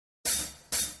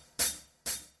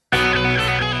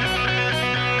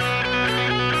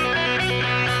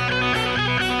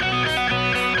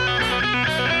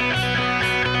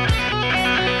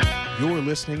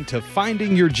listening to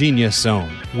Finding Your Genius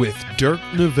Zone with Dirk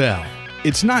Nevelle.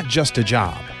 It's not just a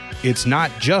job. It's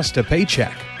not just a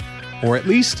paycheck. Or at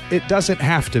least it doesn't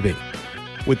have to be.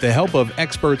 With the help of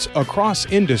experts across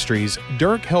industries,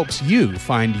 Dirk helps you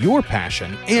find your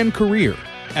passion and career,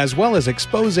 as well as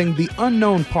exposing the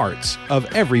unknown parts of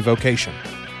every vocation.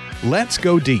 Let's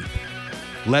go deep.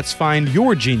 Let's find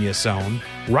your genius zone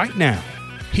right now.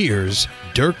 Here's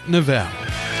Dirk Nevelle.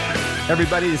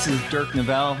 Everybody, this is Dirk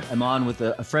Nevelle. I'm on with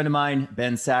a friend of mine,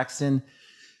 Ben Saxton.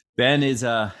 Ben's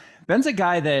a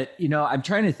guy that, I'm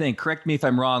trying to think, correct me if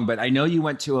I'm wrong, but I know you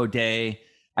went to O'Day.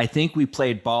 I think we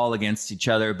played ball against each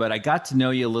other, but I got to know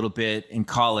you a little bit in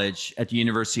college at the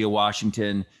University of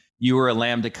Washington. You were a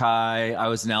Lambda Chi, I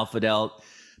was an Alpha Delt.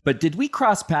 But did we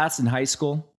cross paths in high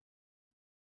school?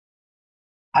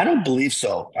 I don't believe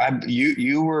so.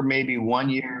 You were maybe 1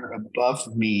 year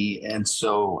above me, and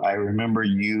so I remember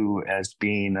you as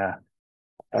being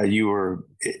you were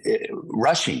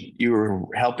rushing. You were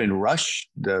helping rush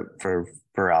for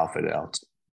Alpha Delta.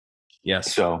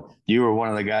 Yes. So you were one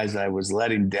of the guys I was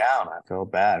letting down. I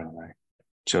felt bad when I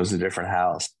chose a different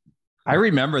house. I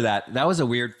remember that. That was a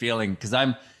weird feeling because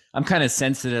I'm kind of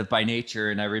sensitive by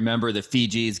nature, and I remember the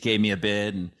Fijis gave me a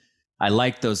bid, and I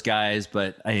liked those guys,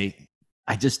 but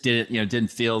I just didn't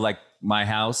feel like my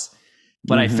house,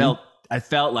 but I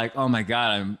felt like, oh my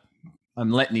God,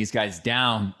 I'm letting these guys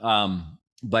down.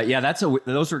 But yeah,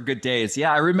 those were good days.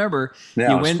 Yeah. I remember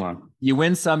you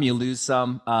win some, you lose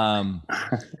some. I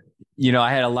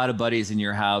had a lot of buddies in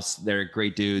your house. They're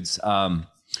great dudes.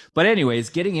 But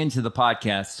anyways, getting into the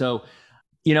podcast. So,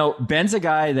 Ben's a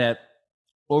guy that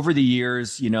over the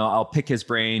years, I'll pick his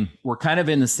brain. We're kind of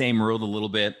in the same world a little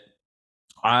bit.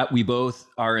 We both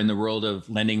are in the world of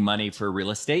lending money for real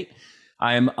estate.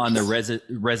 I'm on the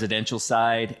residential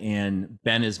side, and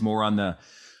Ben is more on the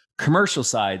commercial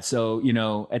side.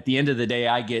 So, at the end of the day,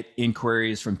 I get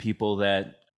inquiries from people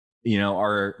that,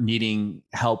 are needing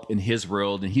help in his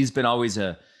world. And he's been always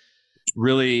a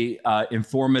really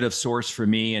informative source for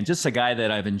me, and just a guy that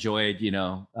I've enjoyed,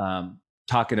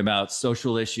 talking about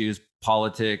social issues,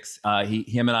 politics.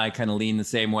 Him and I kind of lean the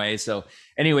same way. So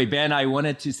anyway, Ben, I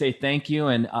wanted to say thank you.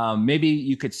 And maybe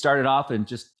you could start it off and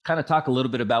just kind of talk a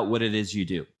little bit about what it is you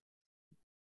do.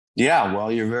 Yeah,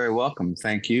 well, you're very welcome.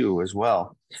 Thank you as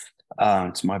well.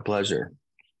 It's my pleasure.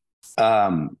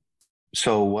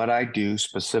 So what I do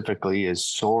specifically is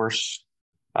source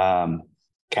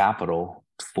capital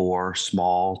for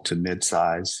small to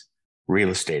mid-size real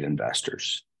estate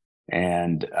investors.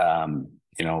 And,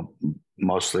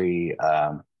 mostly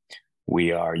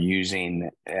we are using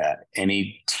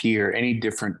any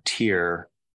different tier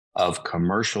of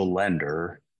commercial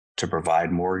lender to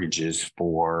provide mortgages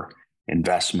for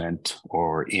investment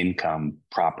or income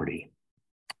property.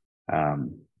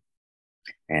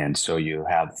 And so you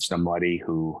have somebody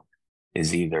who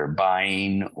is either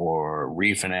buying or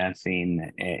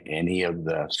refinancing any of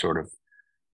the sort of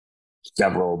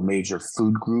several major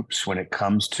food groups when it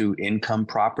comes to income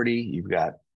property. You've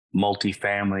got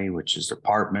multifamily, which is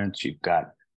apartments. You've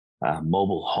got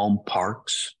mobile home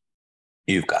parks.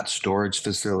 You've got storage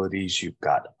facilities. You've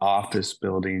got office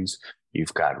buildings.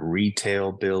 You've got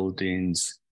retail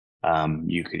buildings.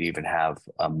 You could even have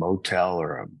a motel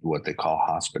or what they call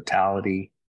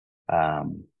hospitality,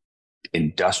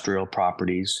 industrial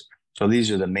properties. So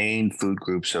these are the main food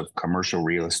groups of commercial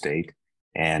real estate.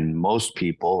 And most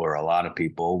people, or a lot of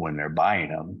people, when they're buying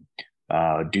them,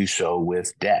 do so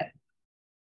with debt.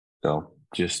 So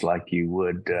just like you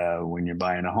would when you're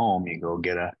buying a home, you go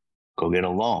get a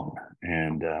loan.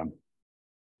 And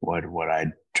what I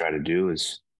try to do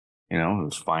is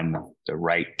find the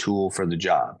right tool for the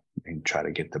job and try to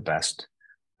get the best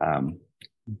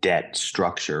debt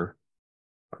structure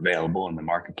available in the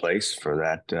marketplace for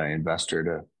that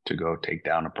investor to go take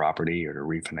down a property or to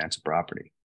refinance a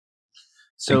property.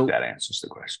 So I think that answers the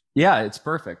question. Yeah, it's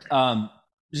perfect.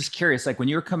 Just curious, like when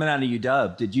you were coming out of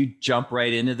UW, did you jump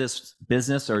right into this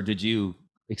business, or did you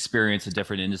experience a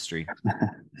different industry?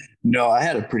 No, I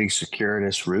had a pretty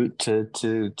circuitous route to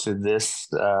this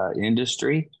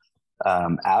industry.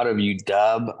 Out of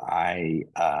UW,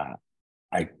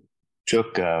 I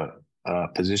took a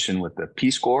position with the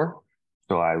Peace Corps.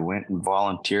 So I went and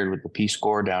volunteered with the Peace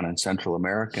Corps down in Central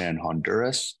America and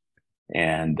Honduras.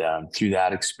 And through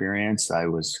that experience, I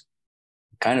was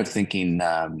kind of thinking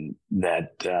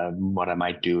that what I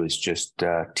might do is just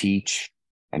teach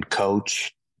and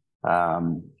coach.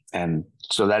 And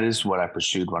so that is what I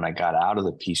pursued when I got out of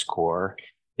the Peace Corps,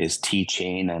 is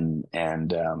teaching.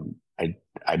 And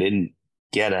I didn't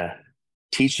get a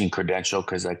teaching credential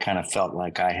because I kind of felt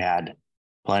like I had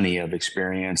plenty of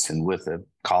experience and with a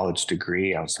college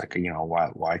degree. I was like,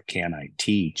 why can't I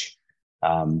teach?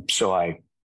 So I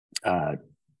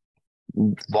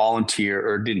didn't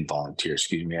volunteer,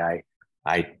 excuse me.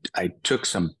 I took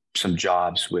some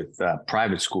jobs with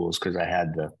private schools because I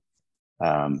had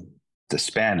the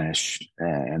Spanish,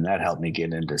 and that helped me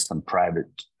get into some private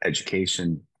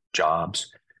education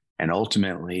jobs. And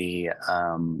ultimately,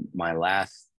 my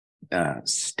last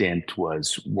stint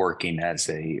was working as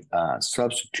a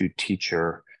substitute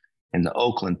teacher in the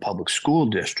Oakland Public School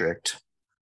District.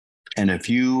 And if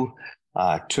you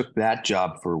took that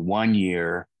job for 1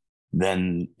 year,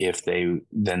 then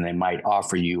they might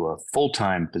offer you a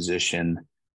full-time position,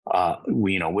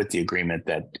 with the agreement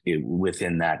that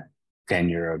within that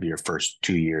tenure of your first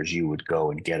 2 years, you would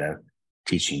go and get a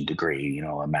teaching degree,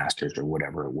 a master's or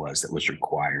whatever it was that was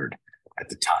required at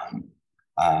the time.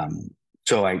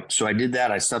 So I did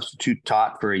that. I substitute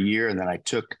taught for a year, and then I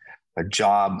took a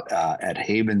job at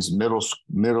Havens Middle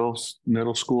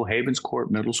School, Havens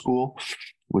Court Middle School,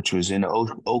 which was in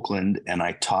Oakland. And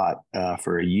I taught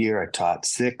for a year. I taught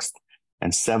 6th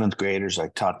and 7th graders. I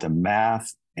taught them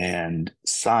math and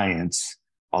science,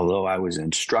 although I was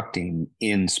instructing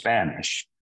in Spanish,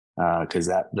 because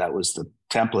that was the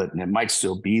template, and it might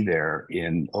still be there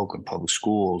in Oakland Public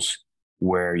Schools,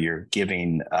 where you're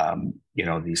giving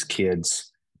these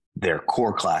kids their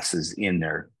core classes in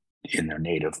their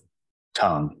native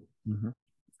tongue. Mm-hmm.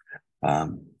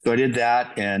 So I did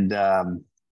that, and that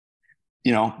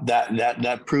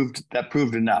proved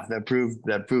enough. That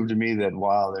proved to me that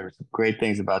while there's great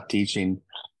things about teaching,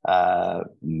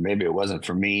 maybe it wasn't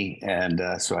for me, and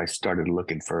so I started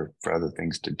looking for other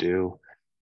things to do,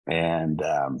 and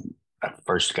I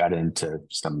first got into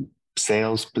some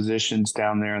sales positions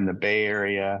down there in the Bay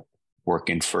Area,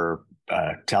 working for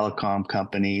telecom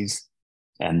companies,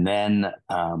 and then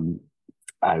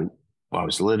I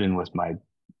was living with my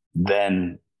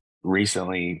then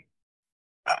recently.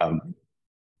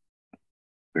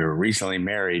 We were recently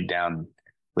married down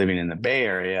living in the Bay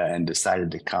Area, and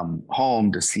decided to come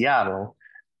home to Seattle.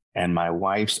 And my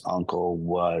wife's uncle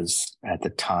was at the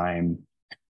time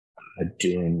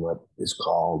doing what is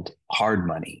called hard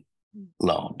money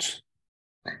loans.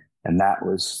 And that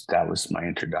was my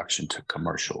introduction to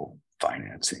commercial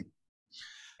financing.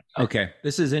 Okay.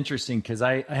 This is interesting because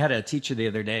I had a teacher the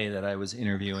other day that I was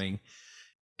interviewing.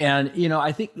 And,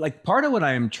 I think like part of what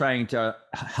I'm trying to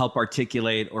help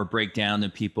articulate or break down to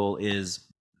people is,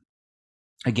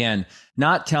 again,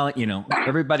 not telling,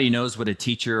 everybody knows what a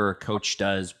teacher or a coach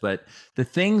does, but the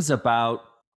things about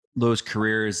those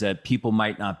careers that people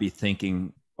might not be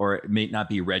thinking or may not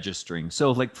be registering.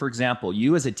 So like, for example,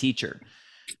 you as a teacher,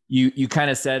 you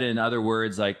kind of said, in other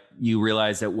words, like you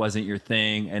realized that wasn't your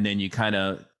thing, and then you kind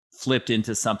of flipped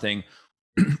into something.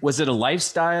 Was it a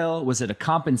lifestyle? Was it a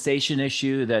compensation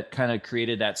issue that kind of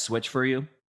created that switch for you?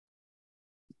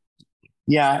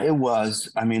 Yeah, it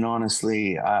was. I mean,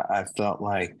 honestly, I felt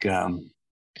like, and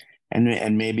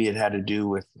maybe it had to do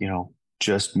with,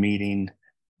 just meeting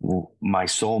my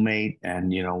soulmate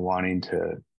and, wanting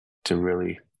to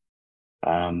really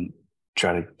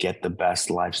try to get the best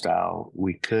lifestyle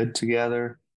we could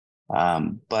together.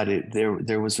 But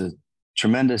there was a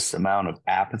tremendous amount of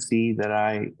apathy that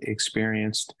I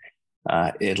experienced,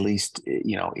 at least,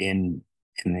 in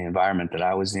the environment that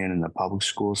I was in the public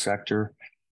school sector.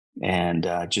 And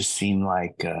just seemed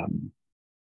like,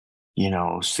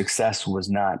 success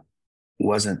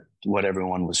wasn't what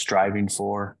everyone was striving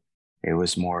for. It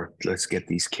was more, let's get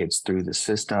these kids through the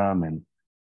system. And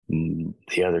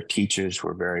the other teachers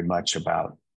were very much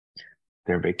about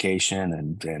their vacation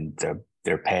and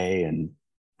their pay. And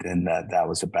then that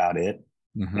was about it.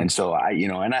 Mm-hmm. And so I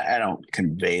don't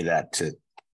convey that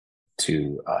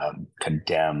to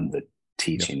condemn the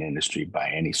teaching industry by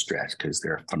any stretch, because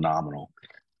they're phenomenal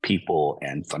people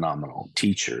and phenomenal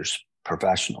teachers,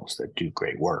 professionals that do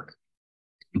great work.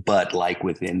 But like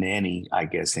within any, I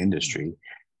guess, industry,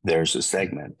 there's a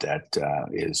segment that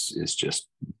is just,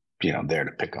 there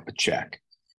to pick up a check.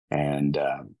 And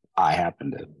I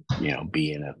happen to,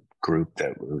 be in a group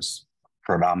that was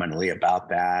predominantly about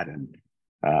that. And,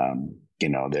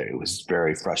 it was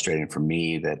very frustrating for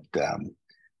me that,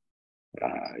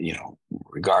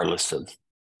 regardless of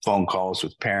phone calls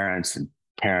with parents and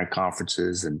parent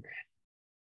conferences and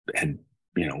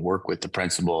work with the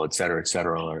principal, et cetera, et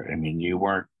cetera. I mean, you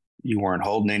weren't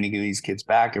holding any of these kids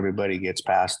back. Everybody gets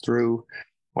passed through,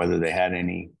 whether they had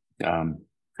any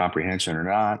comprehension or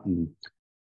not. And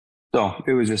so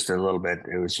it was just a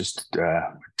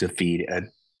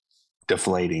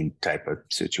deflating type of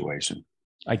situation.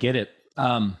 I get it.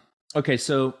 Okay.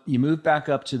 So you moved back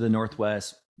up to the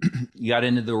Northwest. You got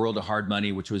into the world of hard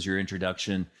money, which was your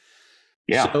introduction.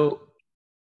 Yeah. So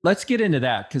let's get into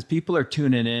that, because people are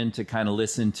tuning in to kind of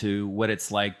listen to what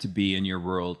it's like to be in your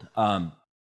world.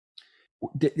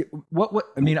 What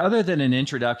I mean, other than an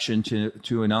introduction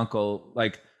to an uncle,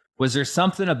 like, was there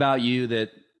something about you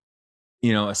that,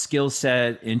 a skill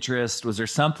set, interest? Was there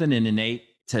something innate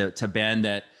to Ben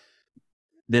that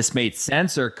this made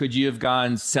sense, or could you have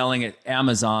gone selling at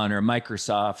Amazon or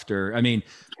Microsoft,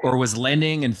 or was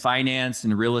lending and finance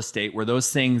and real estate, were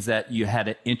those things that you had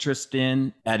an interest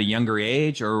in at a younger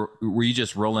age, or were you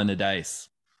just rolling the dice?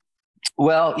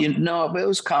 Well, it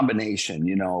was a combination.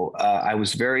 I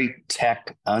was very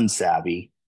tech unsavvy.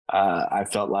 I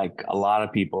felt like a lot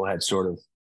of people had sort of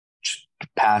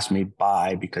passed me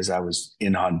by because I was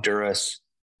in Honduras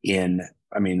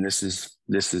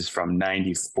this is from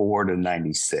 94 to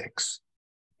 96.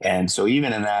 And so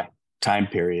even in that time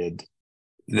period,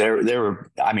 there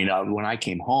were, when I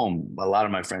came home, a lot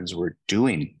of my friends were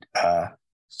doing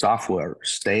software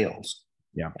sales,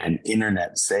 Yeah. and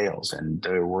internet sales, and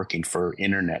they were working for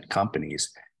internet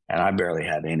companies. And I barely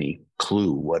had any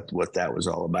clue what that was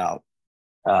all about.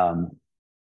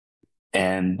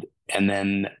 And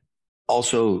then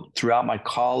also throughout my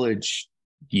college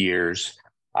years,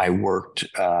 I worked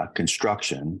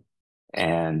construction,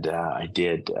 and I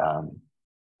did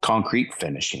concrete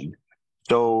finishing.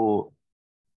 So,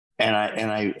 and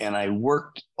I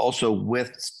worked also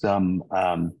with some.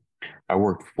 I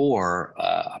worked for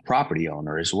a property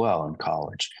owner as well in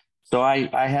college. So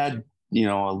I had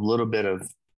a little bit of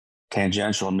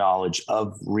tangential knowledge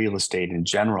of real estate in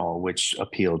general, which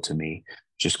appealed to me.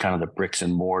 Just kind of the bricks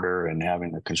and mortar and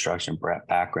having the construction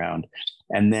background.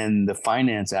 And then the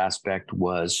finance aspect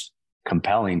was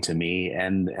compelling to me.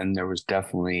 And there was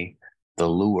definitely the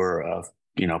lure of,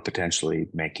 potentially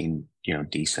making,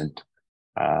 decent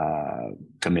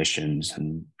commissions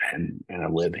and a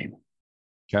living.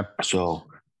 Okay. So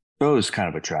it was kind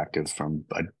of attractive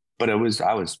but I was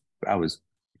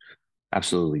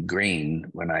absolutely green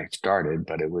when I started,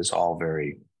 but it was all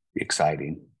very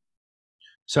exciting.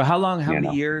 So how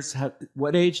many years,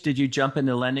 what age did you jump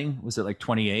into lending? Was it like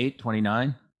 28,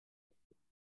 29?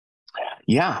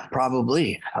 Yeah,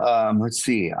 probably. Let's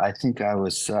see. I think I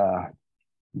was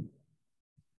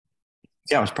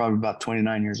probably about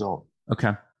 29 years old.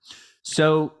 Okay.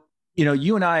 So,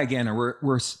 you and I, again,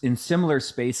 we're in similar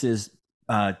spaces,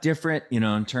 different,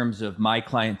 in terms of my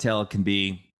clientele can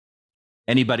be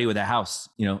anybody with a house,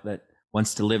 that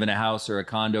wants to live in a house or a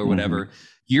condo or whatever. Mm-hmm.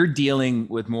 You're dealing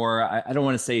with more, I don't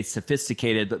want to say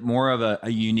sophisticated, but more of a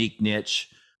unique niche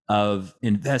of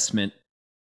investment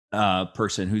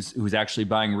person who's actually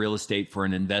buying real estate for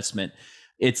an investment.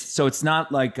 It's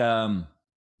not like for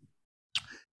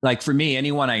me,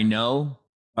 anyone I know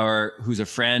or who's a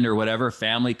friend or whatever,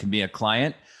 family can be a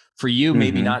client. For you,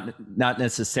 maybe not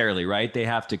necessarily, right? They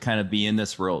have to kind of be in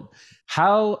this world.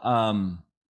 How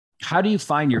do you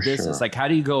find your business? Sure. Like, how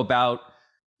do you go about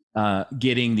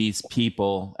getting these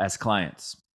people as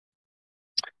clients?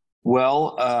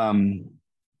 Well,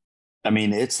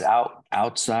 it's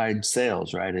outside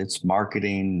sales, right? It's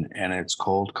marketing, and it's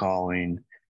cold calling,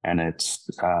 and it's,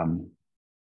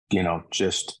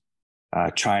 just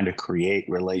trying to create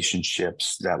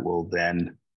relationships that will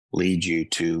then lead you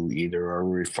to either a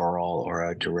referral or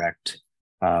a direct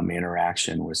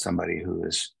interaction with somebody who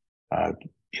is,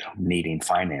 needing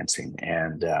financing.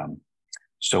 And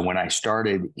so when I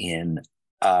started in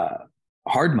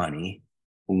hard money,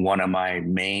 one of my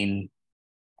main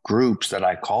groups that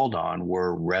I called on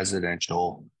were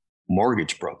residential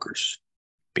mortgage brokers,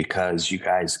 because you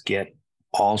guys get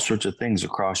all sorts of things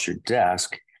across your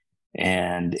desk,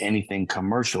 and anything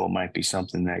commercial might be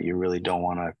something that you really don't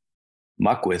want to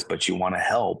muck with, but you want to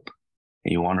help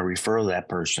and you want to refer that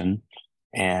person.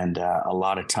 And a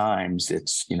lot of times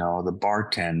it's, the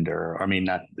bartender,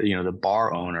 the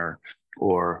bar owner,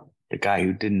 or the guy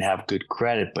who didn't have good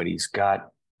credit, but he's got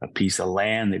a piece of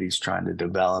land that he's trying to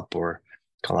develop or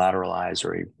collateralize,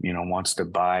 or he, wants to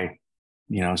buy,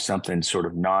 something sort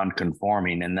of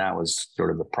non-conforming. And that was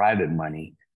sort of the private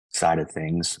money side of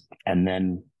things. And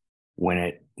then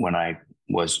when I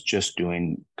was just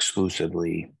doing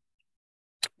exclusively,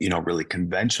 really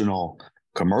conventional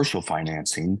commercial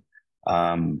financing,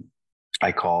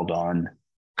 I called on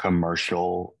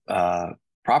commercial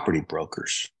property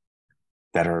brokers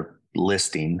that are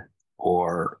listing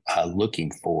or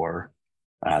looking for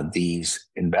these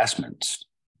investments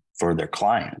for their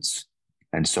clients.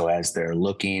 And so as they're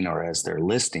looking or as they're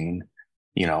listing,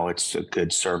 it's a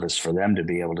good service for them to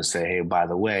be able to say, hey, by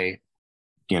the way,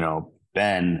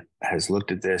 Ben has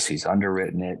looked at this, he's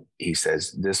underwritten it. He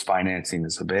says this financing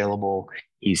is available.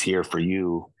 He's here for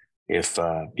you if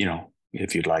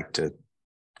you'd like to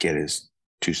get his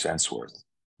 2 cents worth.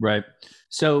 Right.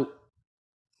 So,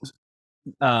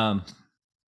 um,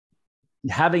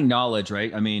 having knowledge,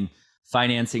 right? I mean,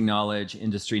 financing knowledge,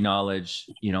 industry knowledge,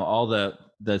 all the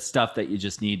stuff that you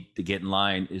just need to get in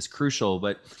line is crucial.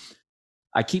 But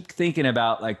I keep thinking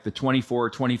about like the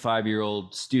 24,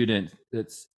 25-year-old student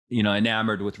that's,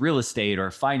 enamored with real estate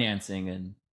or financing,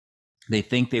 and they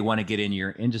think they want to get in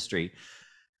your industry.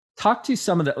 Talk to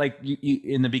some of the, like you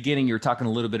in the beginning, you were talking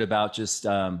a little bit about just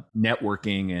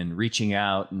networking and reaching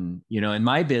out. And, in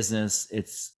my business,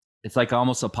 it's like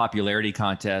almost a popularity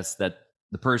contest that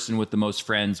the person with the most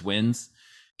friends wins.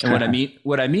 And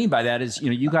what I mean by that is,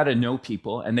 you got to know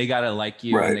people and they got to like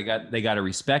you, right, and they got to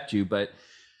respect you. But,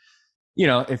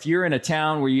 if you're in a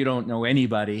town where you don't know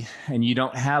anybody and you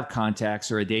don't have contacts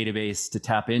or a database to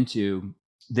tap into,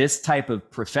 this type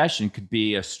of profession could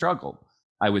be a struggle,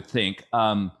 I would think.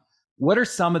 What are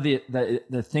some of the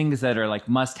things that are like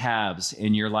must-haves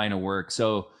in your line of work?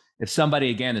 So if somebody,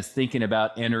 again, is thinking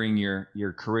about entering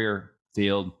your career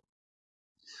field,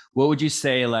 what would you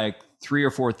say like 3 or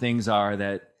 4 things are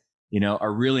that,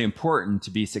 are really important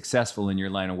to be successful in your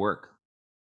line of work?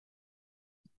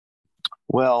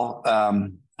 Well,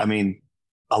 I mean,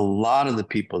 a lot of the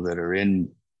people that are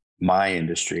in my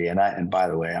industry, and by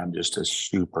the way, I'm just a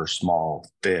super small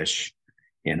fish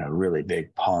in a really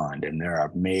big pond, and there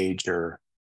are major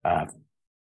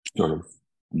sort of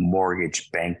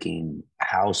mortgage banking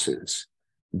houses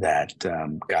that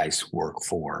guys work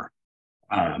for,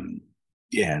 and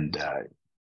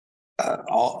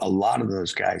a lot of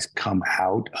those guys come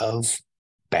out of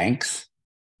banks.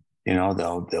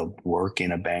 They'll work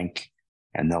in a bank,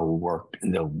 and they'll work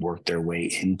their way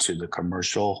into the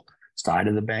commercial side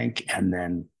of the bank, and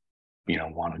then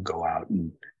want to go out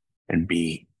and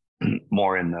be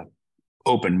more in the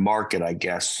open market, I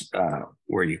guess,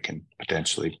 where you can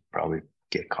potentially probably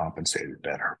get compensated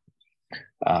better.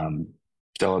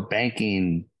 So a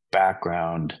banking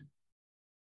background,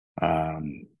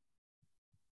 the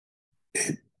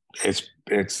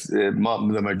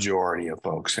majority of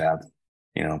folks have,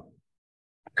 a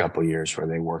couple of years where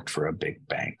they worked for a big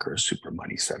bank or a super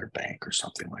money center bank or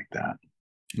something like that.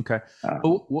 Okay.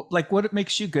 Like what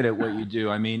makes you good at what you do?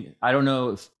 I mean, I don't know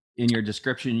if in your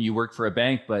description you work for a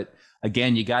bank, but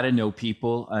again, you got to know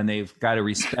people and they've got to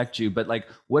respect you. But like,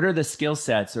 what are the skill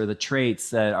sets or the traits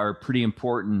that are pretty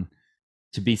important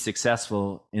to be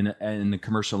successful in the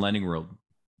commercial lending world?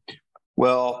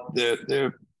 Well,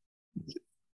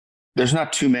 there's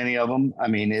not too many of them. I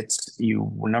mean,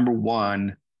 number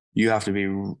one, you have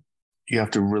to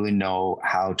really know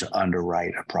how to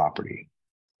underwrite a property,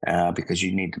 because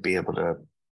you need to be able to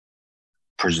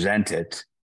present it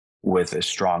with a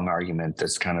strong argument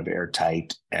that's kind of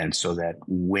airtight. And so that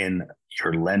when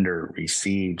your lender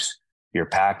receives your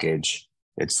package,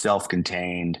 it's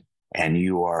self-contained and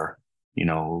you are,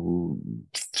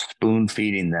 spoon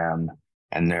feeding them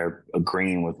and they're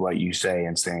agreeing with what you say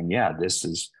and saying, yeah,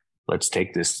 let's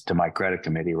take this to my credit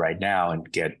committee right now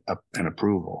and get an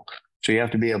approval. So you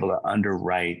have to be able to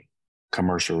underwrite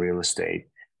commercial real estate.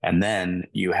 And then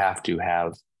you have to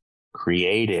have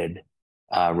created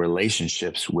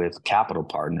relationships with capital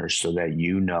partners so that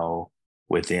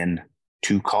within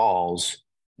 2 calls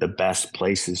the best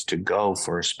places to go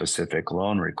for a specific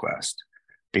loan request,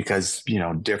 because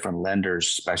different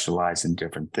lenders specialize in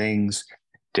different things.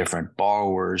 Different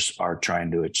borrowers are trying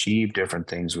to achieve different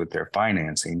things with their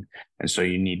financing, and so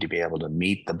you need to be able to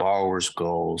meet the borrower's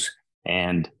goals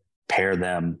and pair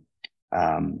them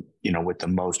with the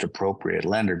most appropriate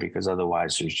lender, because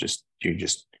otherwise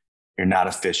you're not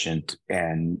efficient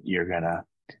and you're going to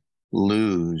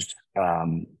lose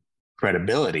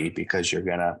credibility, because you're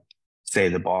going to say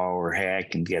the borrower, hey, I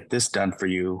can get this done for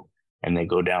you, and they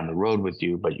go down the road with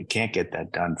you, but you can't get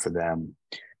that done for them.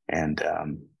 And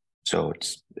so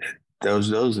it's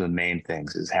those are the main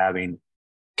things, is having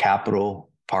capital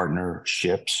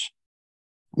partnerships,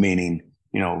 meaning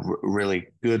really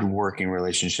good working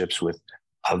relationships with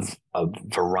a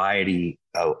variety,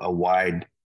 a wide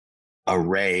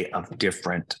array of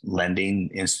different lending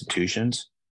institutions,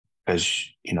 because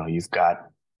you've got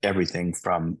everything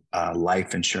from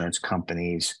life insurance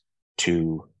companies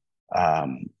to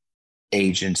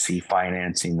agency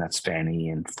financing, that's Fannie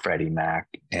and Freddie Mac,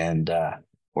 and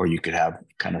or you could have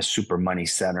kind of super money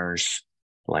centers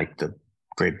like the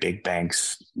great big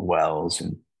banks, Wells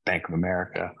and Bank of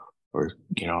America, or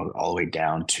all the way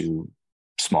down to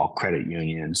small credit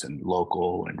unions and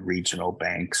local and regional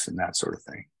banks and that sort of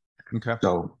thing. Okay.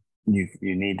 So you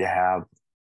need to have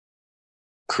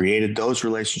created those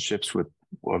relationships with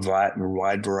a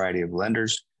wide variety of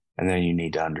lenders, and then you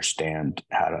need to understand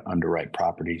how to underwrite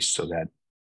properties so that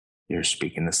you're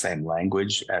speaking the same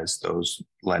language as those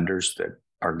lenders that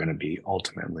are going to be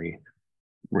ultimately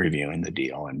reviewing the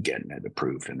deal and getting it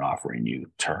approved and offering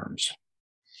you terms.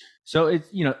 So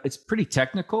it's pretty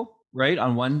technical, right?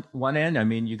 On one end, I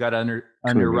mean, you got to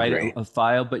underwrite a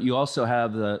file, but you also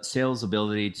have the sales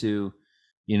ability to,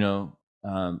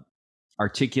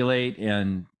 articulate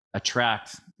and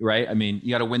attract, right? I mean,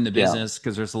 you got to win the business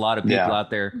because there's a lot of people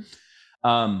out there.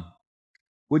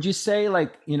 Would you say,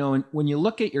 like, when you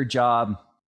look at your job,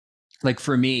 like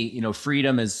for me,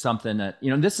 freedom is something that,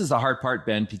 this is the hard part,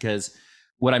 Ben, because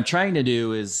what I'm trying to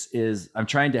do is I'm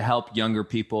trying to help younger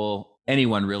people,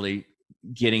 anyone really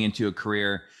getting into a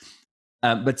career.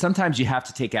 But sometimes you have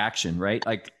to take action, right?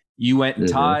 Like you went and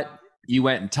taught,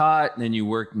 and then you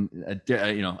worked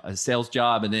in a sales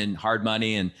job and then hard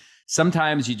money. And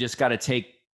sometimes you just got to take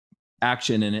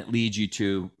action and it leads you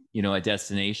to, a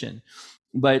destination.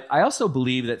 But I also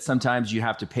believe that sometimes you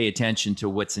have to pay attention to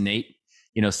what's innate,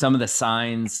 some of the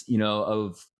signs,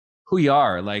 of who you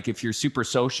are. Like if you're super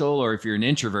social or if you're an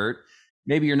introvert,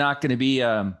 maybe you're not going to be,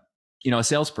 a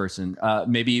salesperson.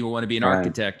 Maybe you want to be an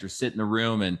architect or sit in a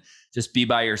room and just be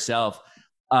by yourself.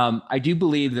 I do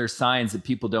believe there's signs that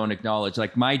people don't acknowledge.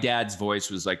 Like my dad's voice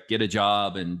was like, get a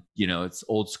job, and it's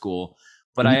old school.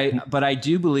 But I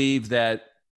do believe that,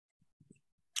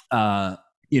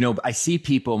 I see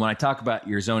people when I talk about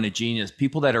your zone of genius,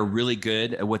 people that are really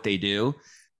good at what they do,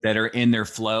 that are in their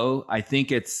flow. I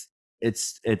think it's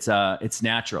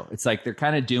natural. It's like they're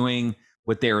kind of doing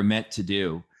what they were meant to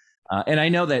do. And I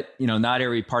know that, not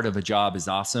every part of a job is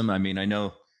awesome. I mean, I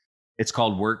know it's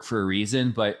called work for a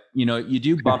reason, but you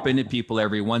do bump into people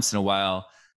every once in a while.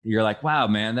 You're like, wow,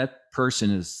 man, that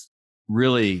person is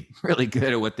really, really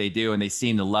good at what they do, and they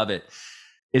seem to love it.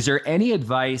 Is there any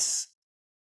advice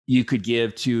you could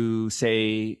give to,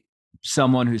 say,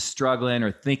 someone who's struggling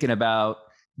or thinking about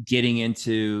getting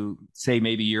into, say,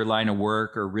 maybe your line of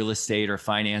work or real estate or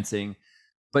financing,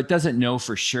 but doesn't know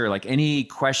for sure? Like any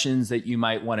questions that you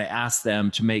might want to ask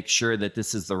them to make sure that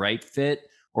this is the right fit,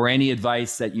 or any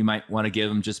advice that you might want to give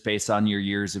them just based on your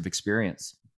years of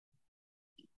experience?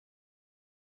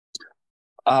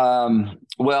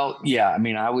 Well, yeah, I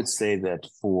mean, I would say that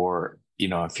for,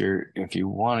 if you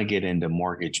want to get into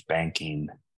mortgage banking,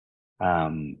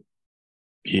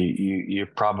 you're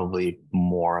probably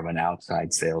more of an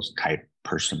outside sales type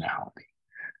personality.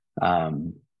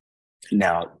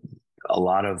 Now, a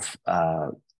lot of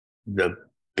the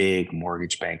big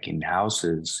mortgage banking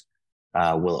houses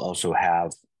will also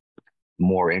have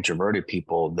more introverted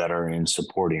people that are in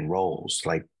supporting roles,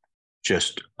 like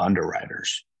just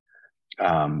underwriters.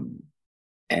 And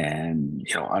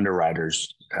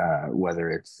underwriters, whether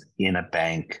it's in a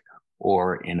bank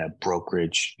or in a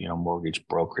brokerage, mortgage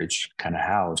brokerage kind of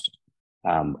house,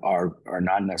 are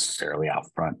not necessarily out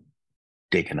front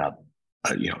digging up,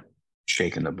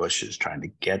 shaking the bushes trying to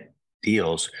get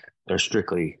deals. They're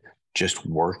strictly just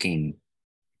working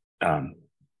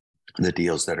the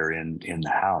deals that are in the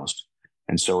house.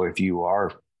 And so if you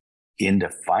are into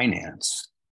finance,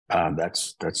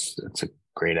 that's a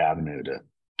great avenue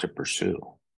to pursue.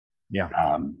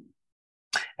 Yeah.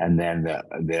 And then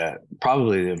the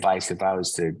probably the advice, if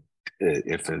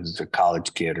it was a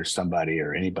college kid or somebody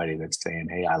or anybody that's saying,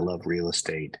 hey, I love real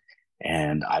estate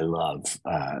and I love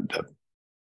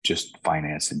just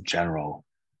finance in general.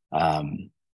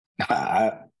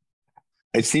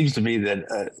 It seems to me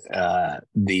that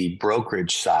the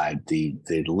brokerage side, the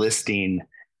listing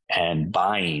and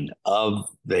buying of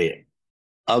the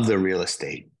real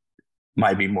estate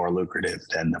might be more lucrative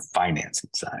than the financing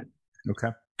side. Okay.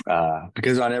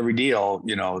 Because on every deal,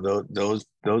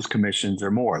 those commissions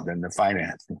are more than the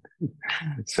financing.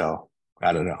 So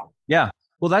I don't know. Yeah.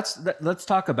 Well, let's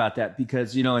talk about that,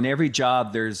 because, in every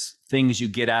job, there's things you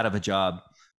get out of a job,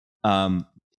 that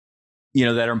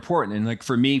are important. And like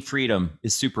for me, freedom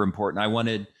is super important. I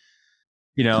wanted,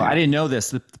 I didn't know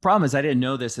this. The problem is I didn't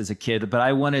know this as a kid, but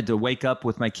I wanted to wake up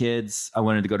with my kids. I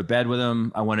wanted to go to bed with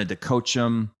them. I wanted to coach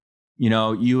them.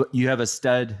 You have a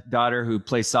stud daughter who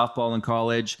plays softball in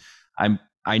college.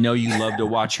 I know you love to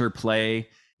watch her play.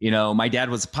 My dad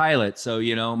was a pilot, so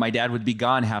my dad would be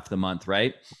gone half the month,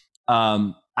 right?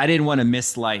 I didn't want to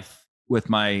miss life with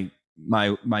my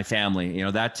family.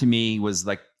 That to me was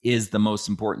is the most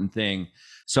important thing.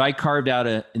 So I carved out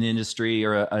an industry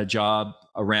or a job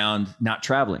around not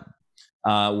traveling,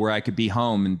 where I could be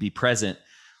home and be present.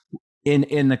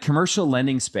 In the commercial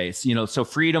lending space, so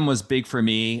freedom was big for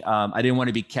me. I didn't want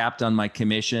to be capped on my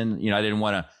commission. I didn't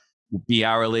want to be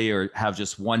hourly or have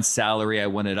just one salary. I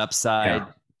wanted upside. Yeah.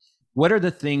 What are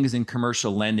the things in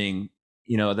commercial lending,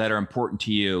 that are important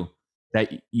to you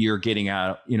that you're getting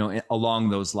out, along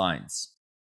those lines?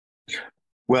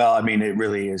 Well, I mean, it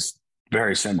really is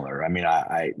very similar. I mean,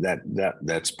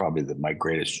 that's probably my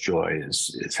greatest joy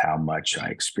is how much I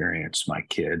experience my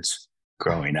kids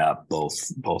growing up,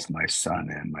 both my son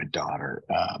and my daughter.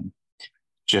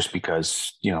 Just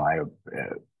because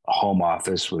home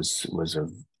office was a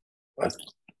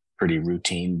pretty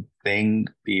routine thing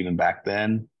even back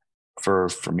then for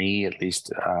me at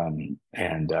least,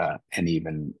 and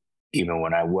even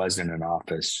when I was in an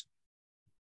office,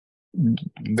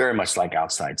 very much like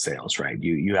outside sales, right?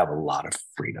 You have a lot of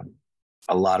freedom,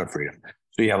 a lot of freedom.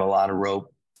 So you have a lot of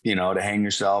rope, to hang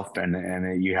yourself,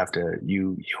 and you have to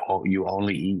you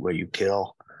only eat what you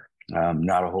kill.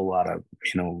 Not a whole lot of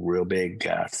real big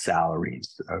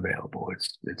salaries available.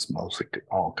 It's mostly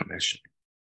all commission.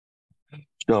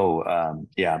 So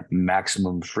yeah,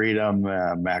 maximum freedom,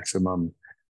 maximum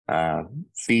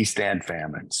feast and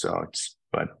famine. So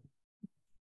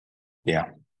yeah.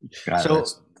 So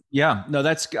yeah,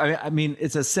 no, I mean,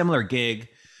 it's a similar gig.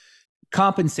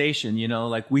 Compensation,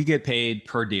 like we get paid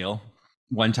per deal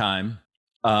one time.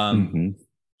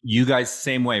 You guys,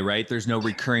 same way, right? There's no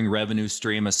recurring revenue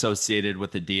stream associated with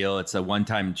the deal. It's a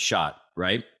one-time shot,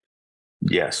 right?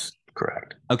 Yes,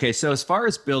 correct. Okay, so as far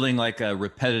as building like a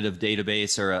repetitive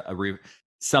database or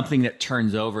something that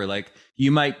turns over, like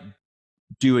you might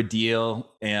do a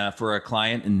deal for a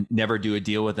client and never do a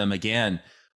deal with them again.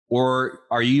 Or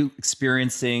are you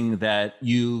experiencing that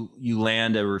you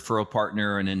land a referral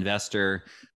partner, an investor,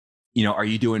 are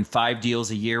you doing 5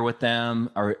 deals a year with them,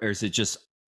 or is it just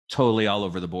totally all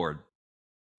over the board?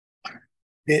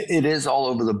 It is all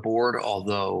over the board,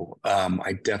 although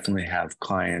I definitely have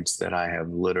clients that I have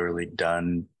literally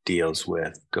done deals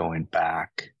with going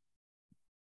back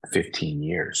 15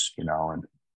 years, and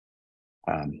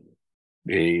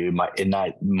it might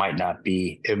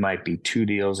be 2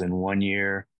 deals in 1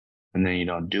 year, and then you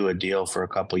don't do a deal for a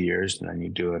couple of years, and then you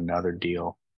do another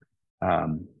deal.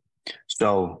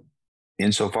 So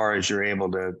insofar as you're able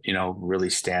to, really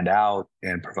stand out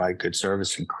and provide good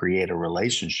service and create a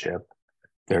relationship,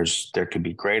 there could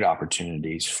be great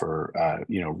opportunities for,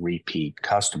 repeat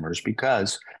customers,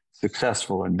 because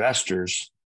successful investors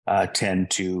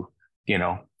tend to,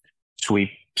 sweep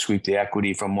the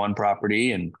equity from one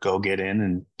property and go get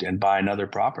in and buy another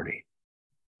property.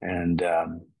 And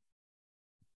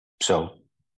so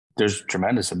there's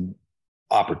tremendous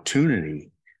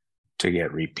opportunity to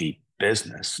get repeat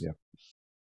business. Yeah.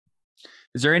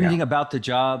 Is there anything about the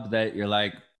job that you're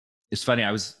like, it's funny,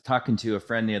 I was talking to a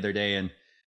friend the other day, and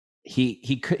he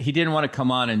didn't want to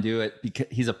come on and do it because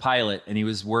he's a pilot, and he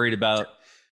was worried about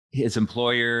his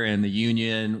employer and the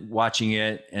union watching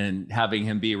it and having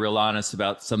him be real honest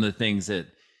about some of the things that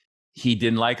he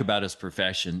didn't like about his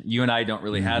profession. You and I don't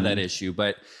really have that issue,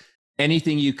 but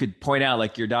anything you could point out,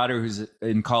 like your daughter who's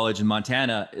in college in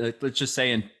Montana, let's just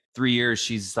say in 3 years,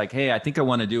 she's like, hey, I think I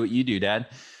want to do what you do, Dad.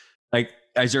 Like,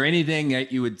 is there anything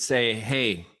that you would say,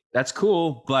 hey, that's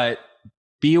cool, but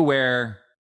be aware,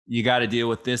 you got to deal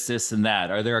with this, and that?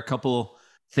 Are there a couple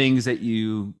things that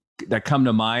come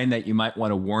to mind that you might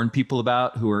want to warn people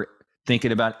about who are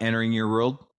thinking about entering your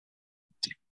world?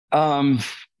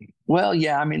 Well,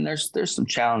 yeah, I mean, there's some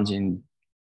challenging,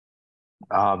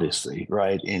 obviously,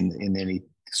 right, in any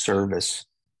service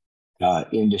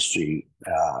industry,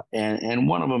 and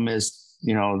one of them is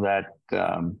that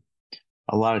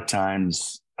a lot of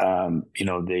times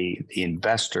the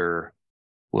investor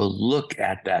will look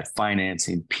at that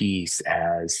financing piece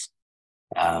as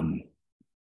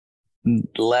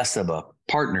less of a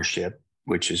partnership,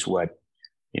 which is what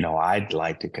I'd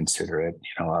like to consider it,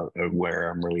 where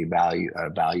I'm really value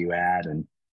add, and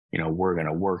we're going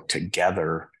to work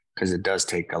together, because it does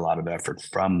take a lot of effort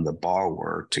from the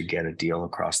borrower to get a deal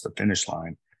across the finish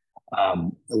line.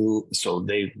 So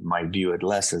they might view it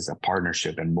less as a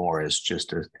partnership and more as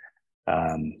just a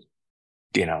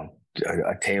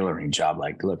tailoring job.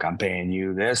 Like, look, I'm paying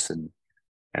you this, and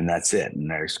that's it. And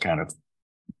there's kind of,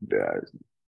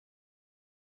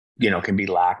 can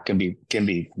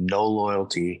be no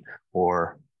loyalty,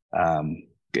 or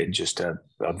just a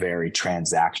very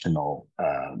transactional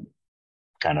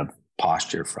kind of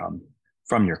posture from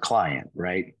your client,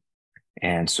 right?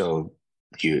 And so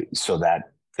that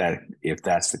if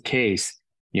that's the case,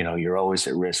 you're always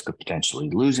at risk of potentially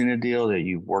losing a deal that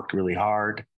you've worked really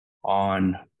hard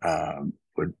on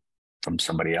from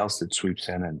somebody else that sweeps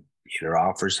in and either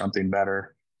offers something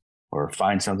better or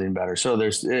find something better. So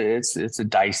it's a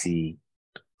dicey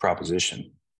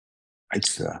proposition.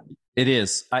 It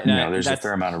is. There's a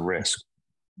fair amount of risk.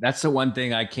 That's the one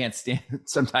thing I can't stand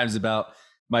sometimes about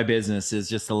my business, is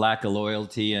just the lack of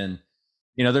loyalty. And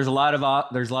there's a lot of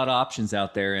options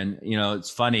out there, and it's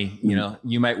funny.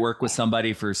 You might work with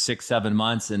somebody for 6-7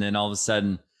 months, and then all of a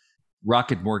sudden,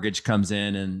 Rocket Mortgage comes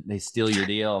in and they steal your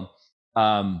deal.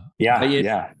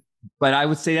 But I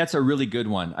would say that's a really good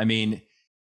one. I mean,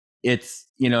 it's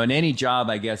in any job,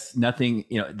 I guess, nothing.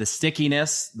 The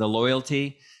stickiness, the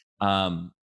loyalty.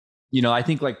 I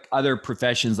think like other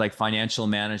professions like financial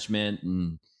management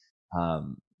and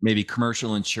maybe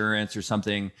commercial insurance or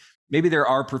something. Maybe there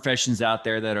are professions out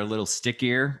there that are a little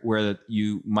stickier where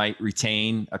you might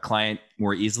retain a client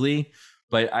more easily.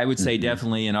 But I would say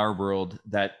definitely in our world,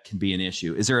 that can be an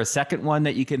issue. Is there a second one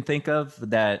that you can think of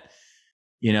that,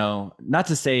 not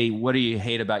to say, what do you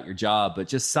hate about your job, but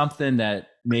just something that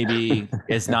maybe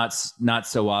is not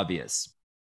so obvious?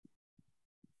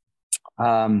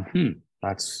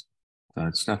 That's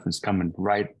nothing's coming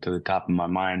right to the top of my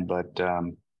mind, but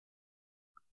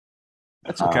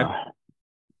that's okay.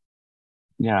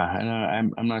 Yeah,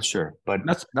 and I'm not sure, but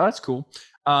that's cool.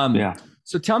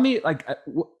 So tell me, like,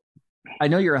 I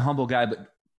know you're a humble guy, but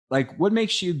like, what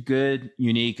makes you good,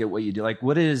 unique at what you do? Like,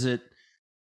 what is it,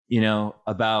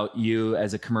 about you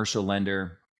as a commercial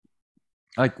lender?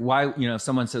 Like, why, if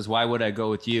someone says, why would I go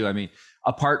with you? I mean,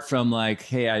 apart from like,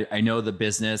 hey, I know the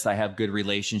business, I have good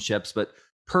relationships, but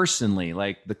personally,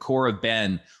 like the core of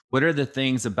Ben, what are the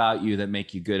things about you that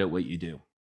make you good at what you do?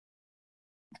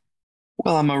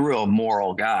 Well, I'm a real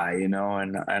moral guy, and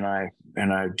I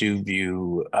do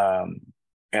view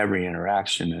every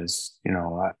interaction as,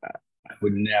 I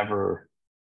would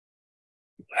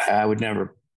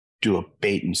never do a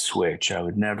bait and switch. I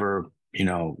would never,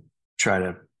 try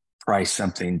to price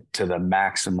something to the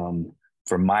maximum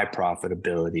for my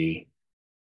profitability,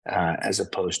 as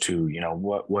opposed to,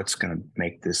 what's going to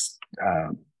make this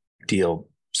deal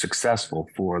successful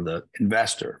for the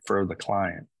investor, for the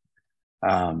client.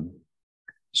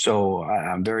 So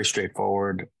I'm very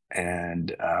straightforward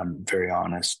and very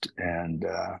honest, and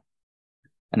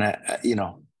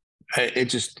it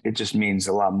just means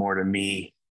a lot more to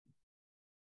me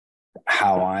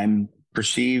how I'm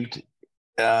perceived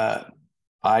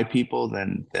by people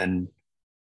than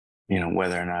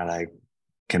whether or not I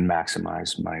can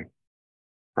maximize my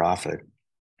profit.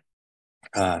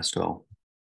 And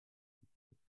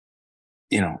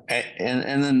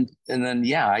then,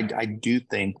 yeah, I do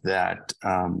think that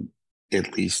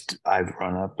at least I've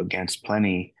run up against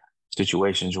plenty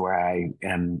situations where I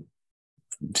am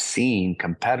seeing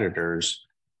competitors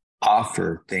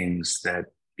offer things that,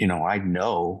 I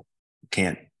know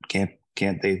they can't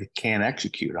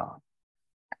execute on.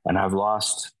 And I've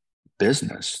lost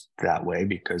business that way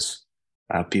because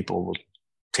people will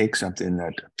take something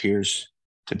that appears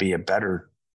to be a better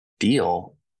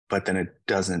deal, but then it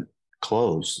doesn't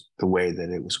close the way that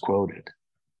it was quoted,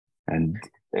 and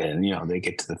they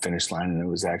get to the finish line and it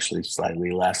was actually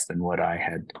slightly less than what I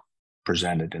had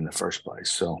presented in the first place.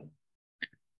 So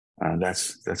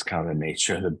that's kind of the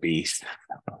nature of the beast.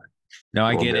 No,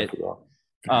 I get it.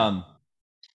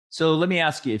 So let me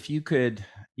ask you, if you could,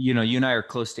 you and I are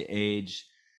close to age.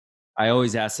 I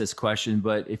always ask this question,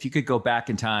 but if you could go back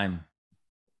in time,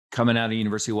 coming out of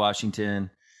University of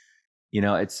Washington,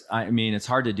 it's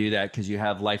hard to do that because you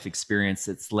have life experience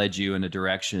that's led you in a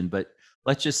direction. But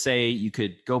let's just say you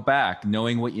could go back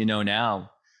knowing what you know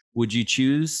now. Would you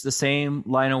choose the same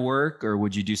line of work or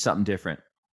would you do something different?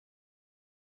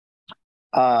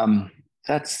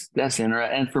 That's interesting.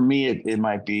 And for me, it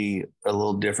might be a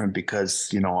little different because,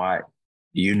 that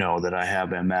I have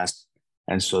MS.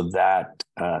 And so that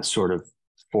sort of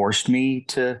forced me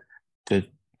to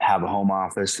have a home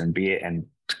office and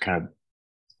kind of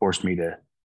forced me to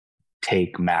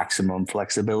take maximum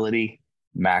flexibility,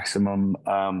 maximum,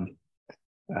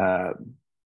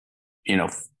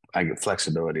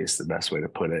 flexibility is the best way to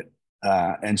put it.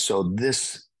 And so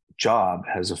this job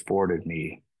has afforded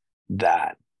me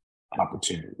that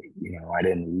opportunity. I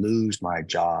didn't lose my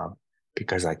job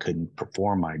because I couldn't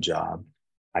perform my job.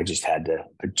 I just had to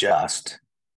adjust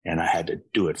and I had to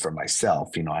do it for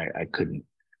myself. I couldn't,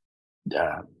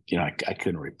 I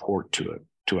couldn't report to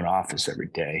an office every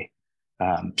day.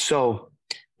 So,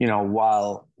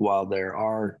 while there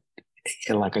are,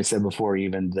 and like I said before,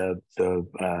 even the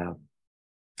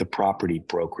property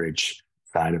brokerage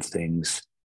side of things,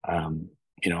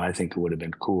 I think it would have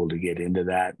been cool to get into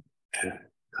that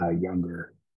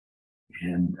younger,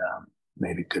 and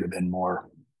maybe could have been more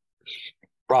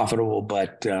profitable,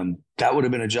 but that would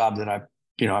have been a job that I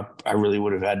really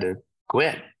would have had to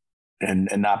quit and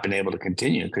not been able to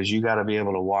continue, because you got to be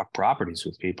able to walk properties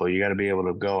with people. You got to be able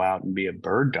to go out and be a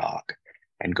bird dog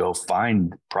and go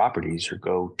find properties or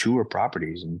go tour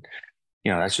properties. And,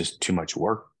 that's just too much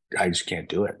work. I just can't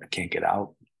do it. I can't get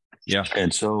out. Yeah.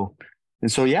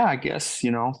 Yeah, I guess,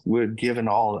 we're given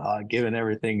given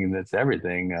everything that's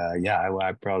everything.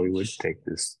 I probably would take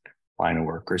this line of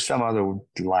work or some other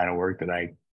line of work that I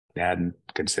hadn't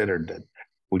considered that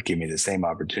would give me the same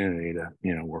opportunity to,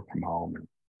 work from home and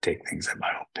take things at my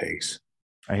own pace.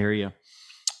 I hear you.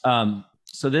 So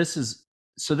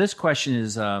this question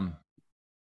is, well,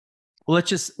 let's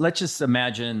just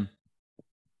imagine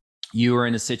you were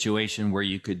in a situation where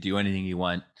you could do anything you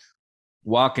want,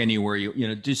 walk anywhere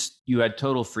you had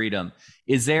total freedom.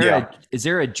 Is there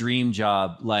a dream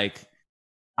job? Like,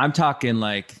 I'm talking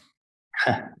like,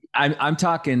 I'm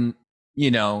talking,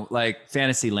 like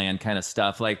Fantasyland kind of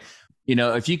stuff. Like,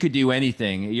 if you could do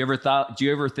anything, do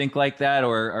you ever think like that?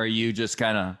 Or are you just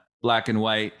kind of black and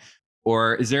white?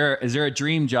 Or is there a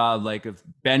dream job? Like, if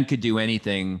Ben could do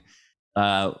anything,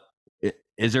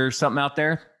 is there something out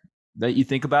there that you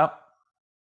think about?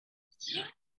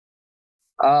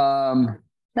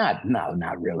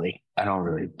 Not really. I don't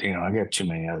really, I got too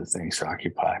many other things to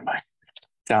occupy my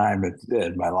time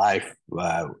in my life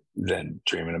than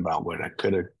dreaming about what I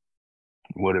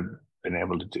would have been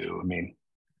able to do. I mean,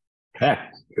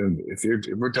 heck, if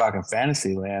we're talking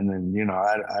fantasy land, then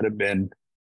I'd have been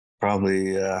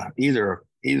probably either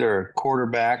a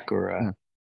quarterback or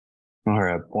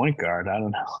a point guard. I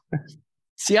don't know.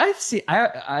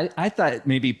 I thought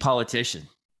maybe politician.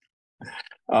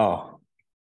 Oh,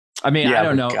 I mean, I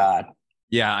don't know. God.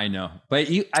 Yeah, I know. But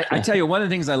I tell you, one of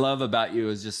the things I love about you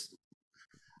is just,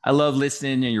 I love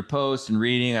listening to your posts and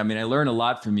reading. I mean, I learn a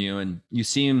lot from you, and you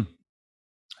seem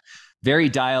very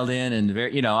dialed in and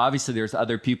very, obviously there's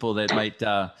other people that might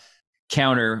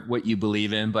counter what you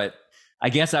believe in, but I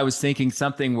guess I was thinking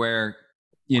something where,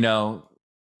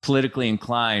 politically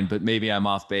inclined, but maybe I'm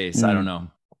off base. I don't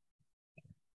know.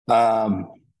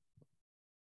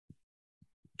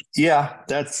 Yeah,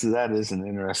 that is an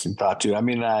interesting thought too. I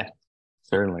mean, I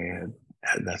certainly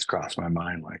had that's crossed my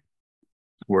mind. Like,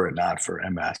 were it not for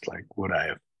MS, like, would I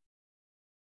have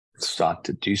sought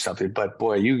to do something? But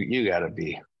boy, you got to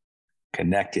be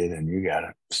connected, and you got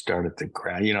to start at the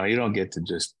ground. You don't get to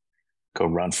just go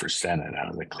run for Senate out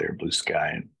of the clear blue sky.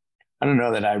 And I don't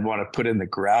know that I'd want to put in the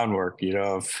groundwork,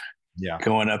 of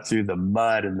going up through the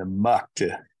mud and the muck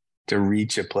to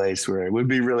reach a place where it would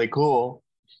be really cool,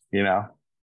 I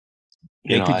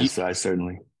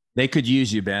certainly. They could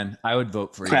use you, Ben. I would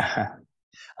vote for you.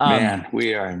 Man,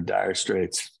 we are in dire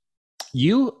straits.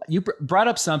 You brought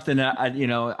up something that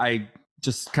I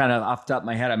just kind of off the top of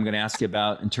my head, I'm going to ask you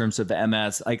about in terms of the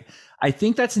MS. Like, I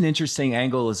think that's an interesting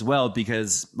angle as well,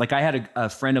 because like I had a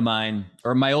friend of mine,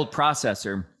 or my old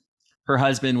processor, her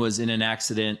husband was in an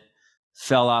accident,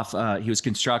 fell off. He was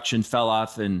construction, fell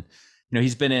off. And,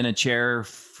 he's been in a chair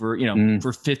for,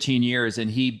 for 15 years,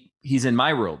 and he's in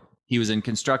my world. He was in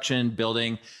construction,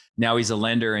 building. Now he's a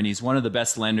lender, and he's one of the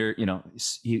best lender.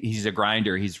 He's a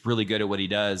grinder. He's really good at what he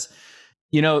does.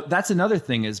 That's another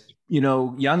thing is,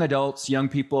 young adults, young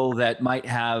people that might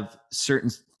have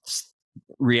certain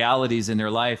realities in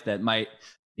their life that might,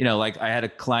 like I had a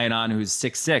client on who's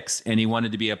 6'6" and he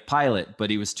wanted to be a pilot, but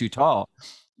he was too tall.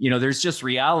 There's just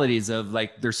realities of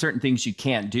like, there's certain things you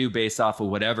can't do based off of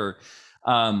whatever.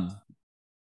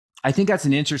 I think that's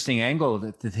an interesting angle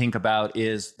to think about,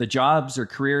 is the jobs or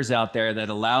careers out there that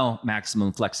allow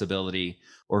maximum flexibility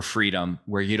or freedom,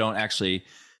 where you don't actually,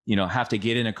 have to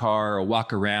get in a car or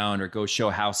walk around or go show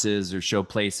houses or show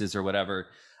places or whatever.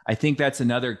 I think that's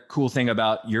another cool thing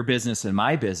about your business and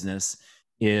my business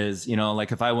is,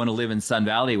 like if I want to live in Sun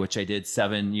Valley, which I did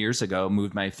 7 years ago,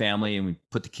 moved my family and we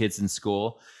put the kids in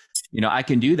school, I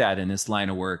can do that in this line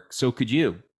of work. So could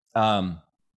you.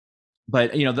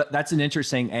 But that's an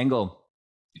interesting angle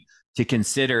to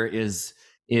consider is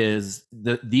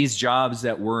these jobs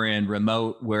that we're in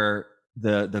remote, where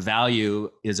the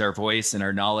value is our voice and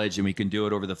our knowledge, and we can do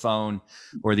it over the phone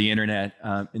or the internet.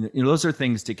 And those are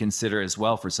things to consider as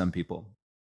well for some people.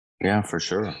 Yeah, for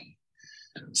sure.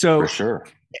 So for sure.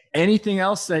 Anything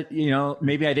else that,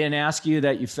 maybe I didn't ask you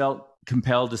that you felt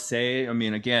compelled to say? I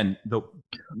mean, again,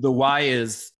 the why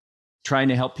is trying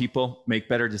to help people make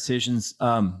better decisions.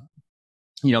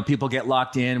 People get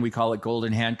locked in, we call it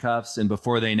golden handcuffs. And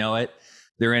before they know it,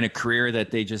 they're in a career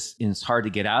that it's hard to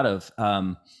get out of.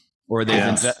 Or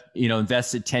they've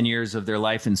invested 10 years of their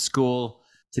life in school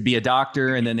to be a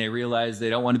doctor, and then they realize they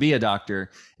don't want to be a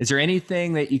doctor. Is there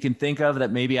anything that you can think of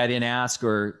that maybe I didn't ask,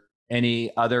 or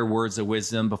any other words of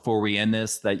wisdom before we end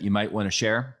this that you might want to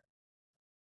share?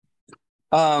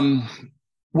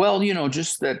 Well,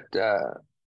 just that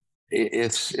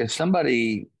if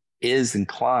somebody is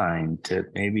inclined to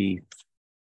maybe,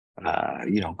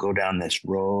 go down this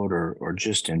road or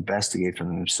just investigate for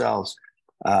themselves,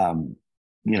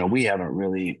 we haven't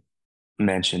really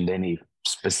mentioned any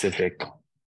specific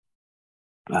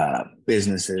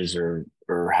businesses or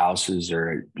houses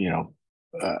or,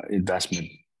 investment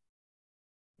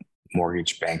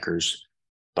mortgage bankers,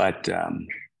 but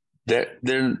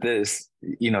there's,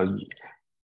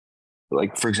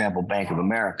 like, for example, Bank of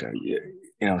America,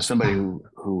 somebody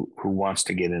who wants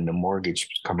to get into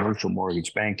commercial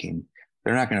mortgage banking,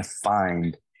 they're not going to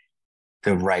find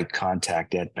the right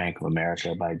contact at Bank of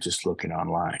America by just looking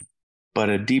online. But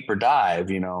a deeper dive,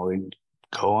 and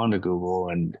go onto Google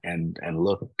and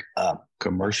look up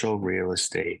commercial real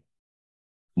estate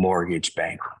mortgage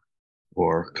bank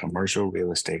or commercial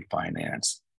real estate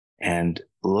finance, and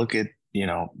look at,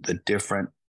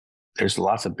 there's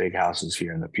lots of big houses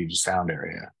here in the Puget Sound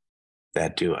area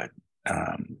that do it.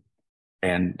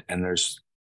 And there's,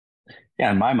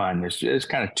 in my mind, there's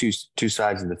kind of two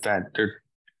sides of the fence. There are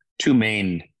two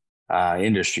main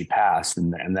industry paths,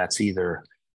 and that's either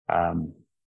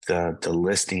the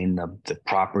listing of the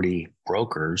property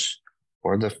brokers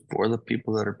or the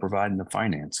people that are providing the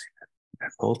financing.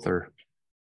 And both are,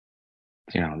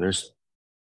 there's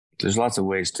lots of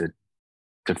ways to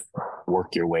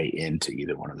work your way into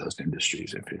either one of those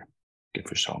industries if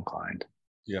you're so inclined.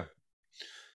 Yeah.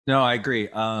 No, I agree.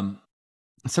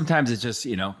 Sometimes it's just,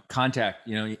 contact,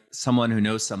 someone who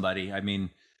knows somebody. I mean,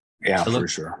 yeah, for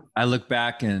sure. I look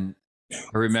back and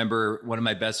I remember one of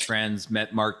my best friends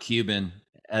met Mark Cuban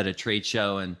at a trade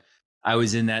show, and I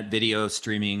was in that video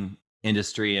streaming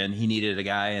industry and he needed a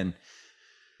guy. And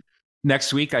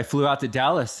next week I flew out to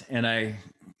Dallas and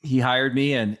he hired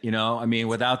me. And,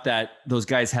 without those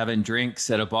guys having drinks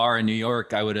at a bar in New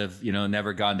York, I would have,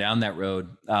 never gone down that road.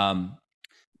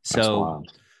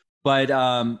 But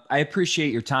I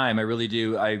appreciate your time. I really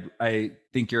do. I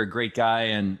think you're a great guy,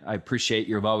 and I appreciate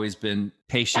you've always been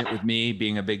patient with me,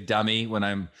 being a big dummy when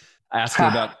I'm asking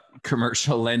about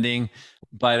commercial lending.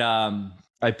 But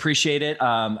I appreciate it.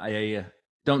 I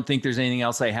don't think there's anything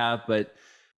else I have, but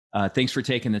thanks for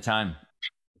taking the time.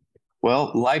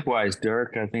 Well, likewise,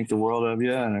 Dirk. I think the world of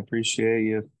you, and I appreciate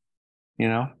you,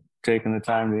 taking the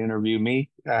time to interview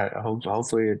me.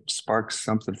 Hopefully it sparks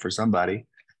something for somebody.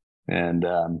 And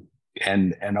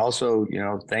also,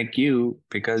 thank you,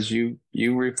 because you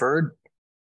referred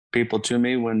people to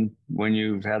me when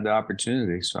you've had the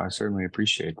opportunity. So I certainly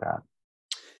appreciate that.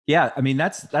 Yeah. I mean,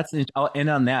 I'll end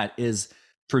on that. Is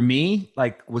for me,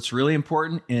 like, what's really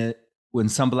important when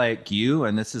somebody like you,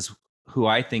 and this is who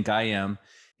I think I am,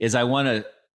 is I want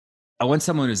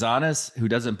someone who's honest, who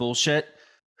doesn't bullshit,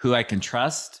 who I can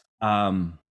trust.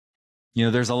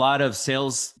 There's a lot of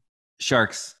sales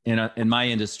sharks in my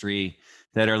industry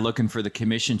that are looking for the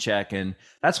commission check. And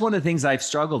that's one of the things I've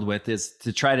struggled with, is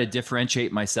to try to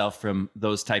differentiate myself from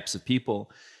those types of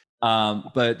people.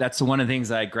 But that's one of the things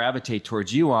I gravitate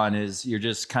towards you on, is you're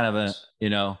just kind of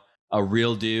a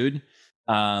real dude.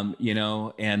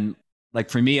 And like,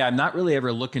 for me, I'm not really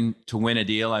ever looking to win a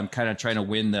deal. I'm kind of trying to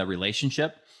win the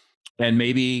relationship. And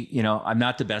maybe, I'm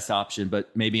not the best option,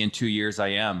 but maybe in 2 years I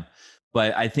am.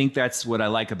 But I think that's what I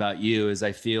like about you, is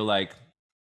I feel like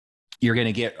you're going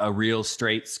to get a real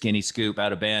straight, skinny scoop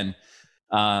out of Ben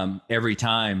every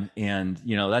time. And,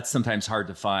 that's sometimes hard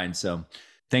to find. So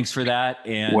thanks for that.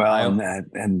 And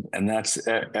and that's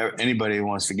anybody who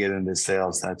wants to get into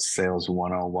sales, that's sales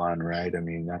 101, right? I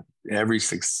mean, every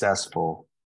successful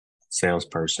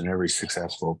salesperson, every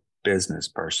successful business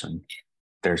person,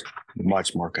 they're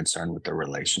much more concerned with the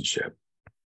relationship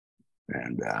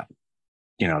and,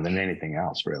 than anything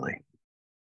else, really.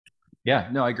 Yeah,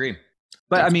 no, I agree.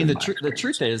 But I mean, the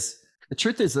truth is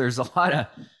there's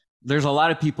a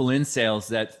lot of people in sales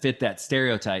that fit that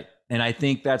stereotype. And I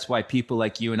think that's why people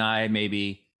like you and I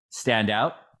maybe stand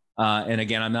out. And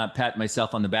again, I'm not patting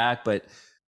myself on the back, but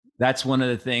that's one of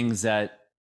the things that,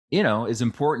 is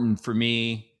important for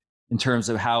me in terms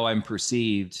of how I'm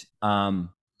perceived.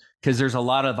 Because there's a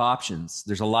lot of options.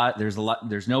 There's not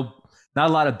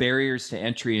a lot of barriers to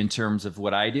entry in terms of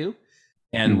what I do.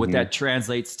 And what that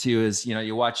translates to is,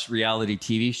 you watch reality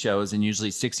TV shows, and usually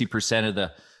 60% of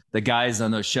the guys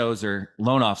on those shows are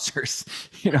loan officers.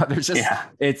 There's just,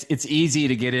 it's easy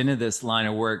to get into this line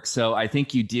of work. So I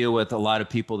think you deal with a lot of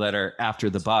people that are after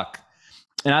the buck.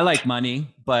 And I like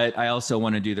money, but I also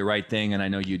want to do the right thing. And I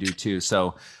know you do too.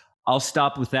 So I'll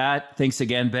stop with that. Thanks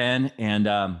again, Ben. And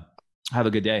have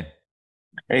a good day.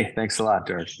 Hey, thanks a lot,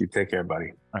 Dirk. You take care,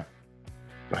 buddy. All right.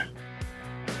 Bye.